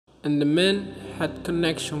And the man had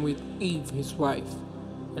connection with Eve his wife,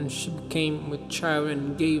 and she became with child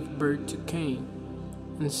and gave birth to Cain,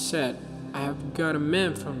 and said, I have got a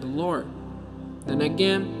man from the Lord. Then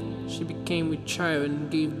again she became with child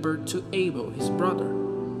and gave birth to Abel his brother.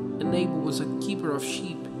 And Abel was a keeper of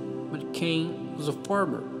sheep, but Cain was a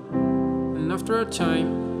farmer. And after a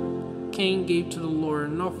time Cain gave to the Lord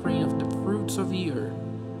an offering of the fruits of the earth.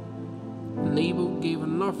 And Abel gave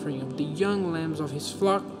an offering of the young lambs of his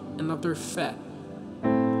flock and of their fat.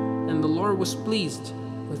 And the Lord was pleased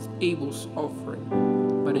with Abel's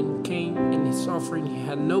offering, but in Cain and his offering he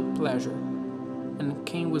had no pleasure. And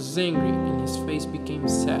Cain was angry, and his face became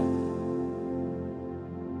sad.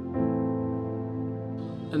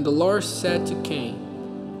 And the Lord said to Cain,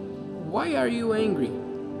 Why are you angry?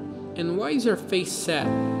 And why is your face sad?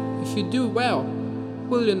 If you do well,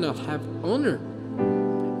 will you not have honor?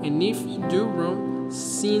 And if you do wrong,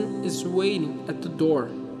 sin is waiting at the door,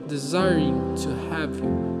 desiring to have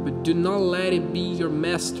you, but do not let it be your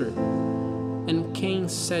master. And Cain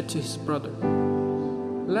said to his brother,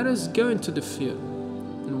 Let us go into the field.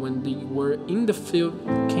 And when they were in the field,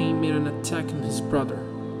 Cain made an attack on his brother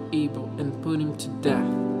Abel and put him to death.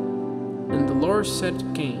 And the Lord said to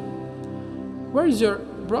Cain, Where is your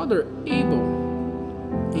brother Abel?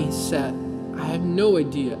 And he said, I have no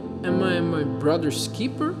idea. Am I my brother's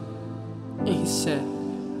keeper? And he said,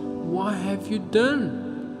 What have you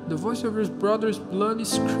done? The voice of your brother's blood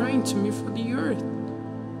is crying to me from the earth.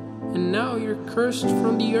 And now you're cursed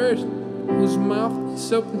from the earth, whose mouth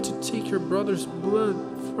is open to take your brother's blood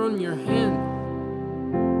from your hand.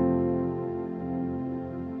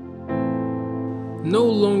 No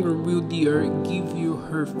longer will the earth give you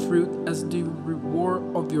her fruit as the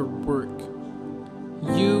reward of your work.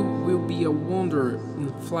 You will be a wanderer in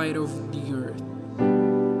the flight of the earth.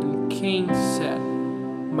 And Cain said,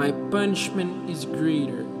 My punishment is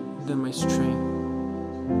greater than my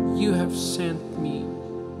strength. You have sent me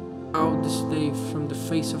out this day from the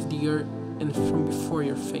face of the earth and from before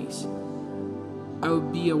your face. I will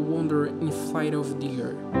be a wanderer in the flight of the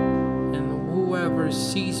earth, and whoever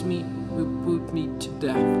sees me will put me to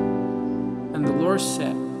death. And the Lord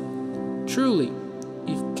said, Truly,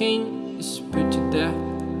 if Cain is put to death,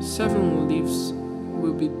 7 lives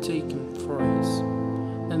will be taken for his.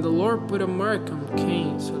 And the Lord put a mark on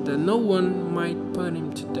Cain so that no one might put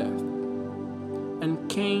him to death. And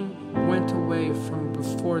Cain went away from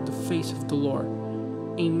before the face of the Lord,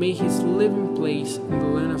 and made his living place in the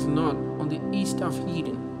land of Nod on the east of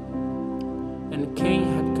Eden. And Cain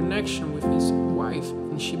had connection with his wife,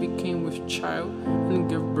 and she became with child and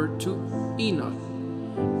gave birth to Enoch.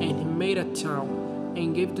 And he made a town,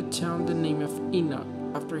 and gave the town the name of Enoch,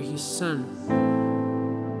 after his son.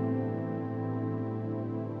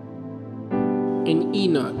 And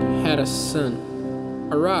Enoch had a son,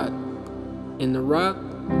 Arad, and Arad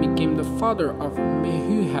became the father of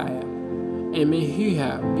Mehujael, and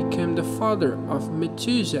Mehujael became the father of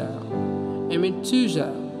Methuselah, and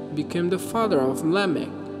Methuselah became the father of Lamech.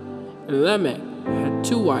 And Lamech had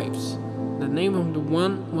 2 wives. The name of the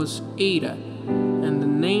one was Ada, and the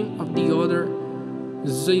name of the other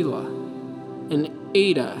Zillah. And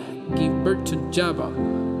Ada gave birth to Jabal.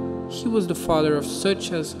 He was the father of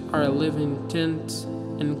such as are living in tents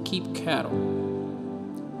and keep cattle.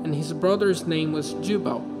 And his brother's name was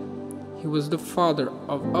Jubal. He was the father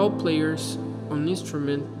of all players on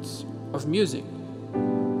instruments of music.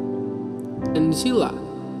 And Zillah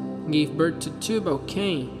gave birth to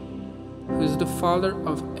Tubal-Cain, who is the father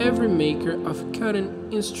of every maker of cutting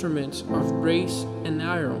instruments of brass and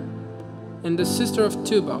iron, and the sister of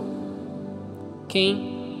Tubal.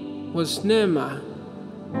 Cain was Naamah.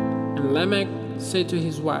 And Lamech said to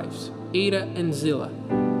his wives, Ada and Zillah,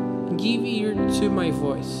 Give ear to my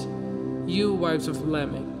voice, you wives of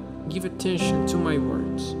Lamech, give attention to my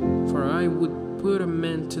words, for I would put a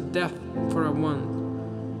man to death for a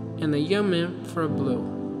wound, and a young man for a blow.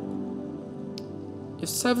 If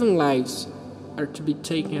 7 lives are to be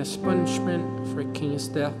taken as punishment for Cain's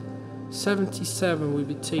death, 77 will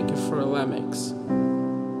be taken for Lamech's.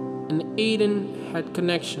 And Adam had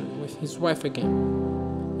connection with his wife again,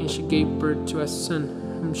 and she gave birth to a son,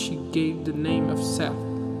 whom she gave the name of Seth.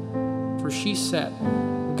 For she said,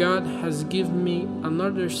 God has given me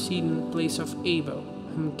another seed in place of Abel,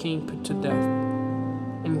 whom Cain put to death.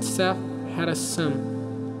 And Seth had a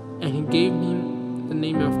son, and he gave him the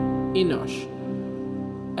name of Enosh.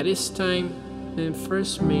 At this time, men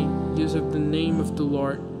first made use of the name of the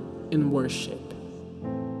Lord in worship.